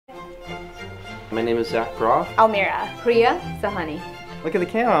My name is Zach Groff. Almira. Priya Sahani. Look at the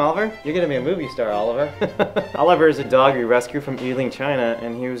camera, Oliver. You're gonna be a movie star, Oliver. Oliver is a dog we rescued from Yiling, China,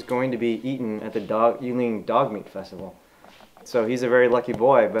 and he was going to be eaten at the Yiling Dog Meat Festival. So he's a very lucky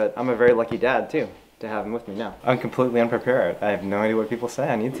boy, but I'm a very lucky dad too, to have him with me now. I'm completely unprepared. I have no idea what people say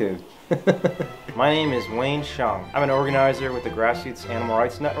on YouTube. My name is Wayne Shung. I'm an organizer with the Grassroots Animal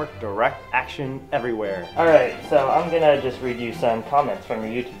Rights Network, Direct Action Everywhere. Alright, so I'm gonna just read you some comments from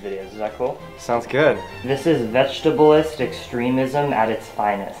your YouTube videos. Is that cool? Sounds good. This is vegetalist extremism at its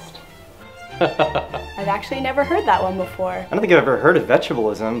finest. I've actually never heard that one before. I don't think I've ever heard of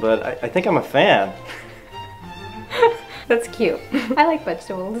vegetabilism, but I think I'm a fan. That's cute. I like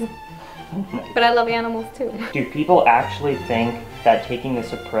vegetables. But I love animals too. Do people actually think that taking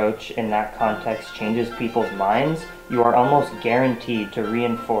this approach in that context changes people's minds? You are almost guaranteed to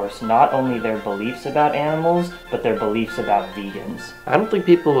reinforce not only their beliefs about animals, but their beliefs about vegans. I don't think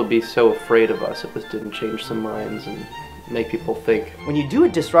people would be so afraid of us if this didn't change some minds and make people think. When you do a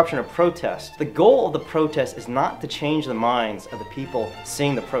disruption or protest, the goal of the protest is not to change the minds of the people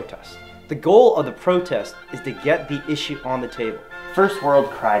seeing the protest. The goal of the protest is to get the issue on the table. First world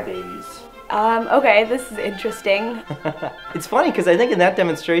crybabies. Okay, this is interesting. It's funny because I think in that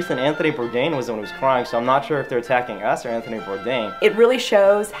demonstration Anthony Bourdain was the one who was crying, so I'm not sure if they're attacking us or Anthony Bourdain. It really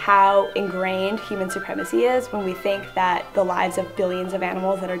shows how ingrained human supremacy is when we think that the lives of billions of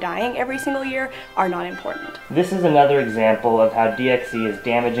animals that are dying every single year are not important. This is another example of how DXE is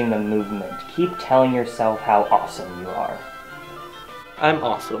damaging the movement. Keep telling yourself how awesome you are. I'm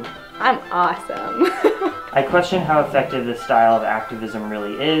awesome. I'm awesome. I question how effective this style of activism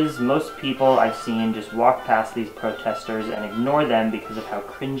really is. Most people I've seen just walk past these protesters and ignore them because of how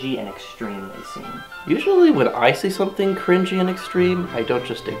cringy and extreme they seem. Usually when I see something cringy and extreme, I don't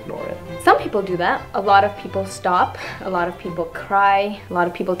just ignore it. Some people do that. A lot of people stop, a lot of people cry, a lot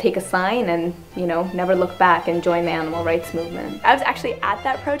of people take a sign and, you know, never look back and join the animal rights movement. I was actually at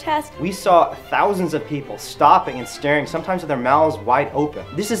that protest. We saw thousands of people stopping and staring, sometimes with their mouths wide open.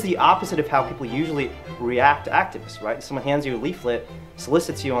 This is the opposite of how people usually react to activists, right? Someone hands you a leaflet,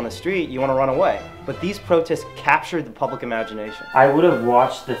 solicits you on the street, you want to run away. But these protests captured the public imagination. I would have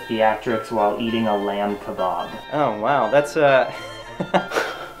watched the theatrics while eating a lamb kebab. Oh wow, that's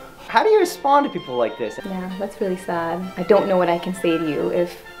How do you respond to people like this? Yeah, that's really sad. I don't know what I can say to you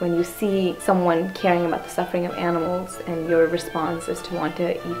if when you see someone caring about the suffering of animals and your response is to want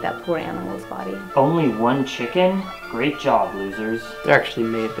to eat that poor animal's body. Only one chicken? Great job, losers. There actually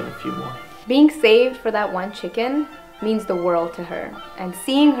may have been a few more. Being saved for that one chicken means the world to her. And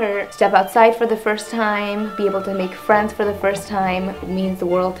seeing her step outside for the first time, be able to make friends for the first time, means the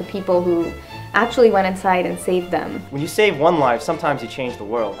world to people who actually went inside and saved them. When you save one life, sometimes you change the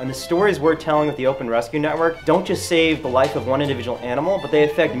world. And the stories we're telling with the Open Rescue Network don't just save the life of one individual animal, but they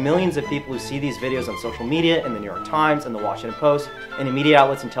affect millions of people who see these videos on social media, in the New York Times, and the Washington Post, and in media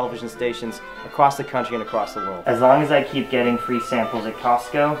outlets and television stations across the country and across the world. As long as I keep getting free samples at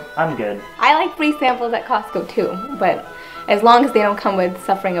Costco, I'm good. I like free samples at Costco too, but as long as they don't come with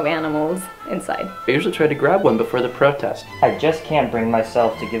suffering of animals inside. I usually try to grab one before the protest. I just can't bring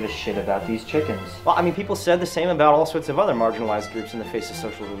myself to give a shit about these chickens. Well, I mean, people said the same about all sorts of other marginalized groups in the face of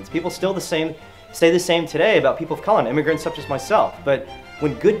social movements. People still say the same today about people of color and immigrants such as myself. But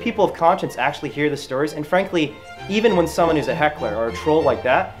when good people of conscience actually hear the stories, and frankly, even when someone who's a heckler or a troll like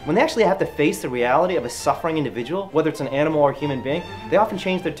that, when they actually have to face the reality of a suffering individual, whether it's an animal or a human being, they often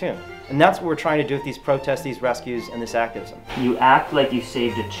change their tune. And that's what we're trying to do with these protests, these rescues, and this activism. You act like you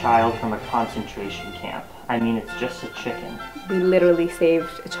saved a child from a concentration camp. I mean, it's just a chicken. We literally saved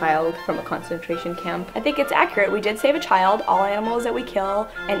a child from a concentration camp. I think it's accurate. We did save a child. All animals that we kill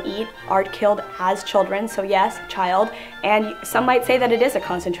and eat are killed as children, so yes, child. And some might say that it is a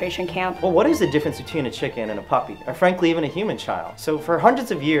concentration camp. Well, what is the difference between a chicken and a puppy? Or frankly, even a human child? So for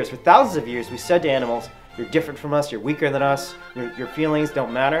hundreds of years, for thousands of years, we said to animals, you're different from us, you're weaker than us, your feelings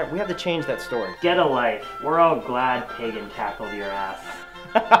don't matter. We have to change that story. Get a life. We're all glad Pagan tackled your ass.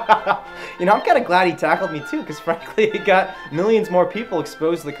 You know, I'm kind of glad he tackled me too, because frankly, it got millions more people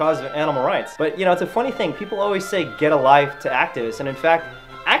exposed to the cause of animal rights. But you know, it's a funny thing. People always say get a life to activists, and in fact,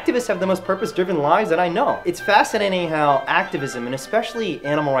 activists have the most purpose-driven lives that I know. It's fascinating how activism, and especially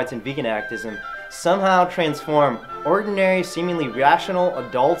animal rights and vegan activism, somehow transform ordinary, seemingly rational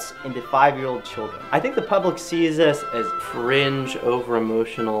adults into 5-year-old children. I think the public sees us as Fringe,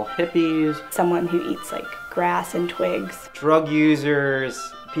 over-emotional hippies. Someone who eats like grass and twigs. drug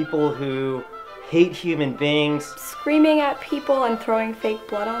users, people who hate human beings. Screaming at people and throwing fake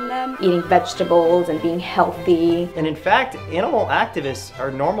blood on them. Eating vegetables and being healthy. And in fact, animal activists are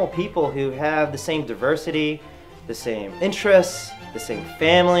normal people who have the same diversity, the same interests, the same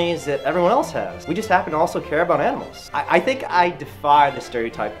families that everyone else has. We just happen to also care about animals. I think I defy the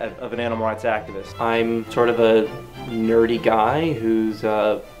stereotype of an animal rights activist. I'm sort of a nerdy guy who's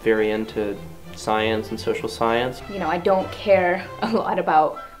very into science and social science. You know, I don't care a lot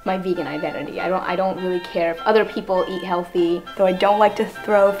about my vegan identity. I don't really care if other people eat healthy. Though I don't like to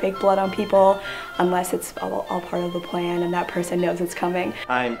throw fake blood on people unless it's all part of the plan and that person knows it's coming.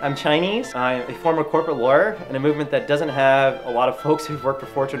 I'm Chinese. I'm a former corporate lawyer in a movement that doesn't have a lot of folks who've worked for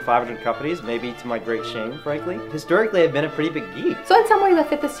Fortune 500 companies, maybe to my great shame, frankly. Historically, I've been a pretty big geek. So in some ways I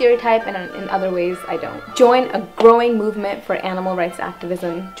fit the stereotype, and in other ways I don't. Join a growing movement for animal rights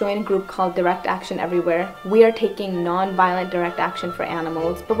activism. Join a group called Direct Action Everywhere. We are taking non-violent direct action for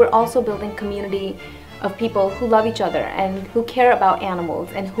animals, but we're also building community of people who love each other and who care about animals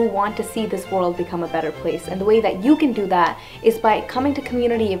and who want to see this world become a better place. And the way that you can do that is by coming to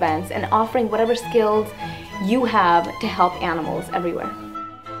community events and offering whatever skills you have to help animals everywhere.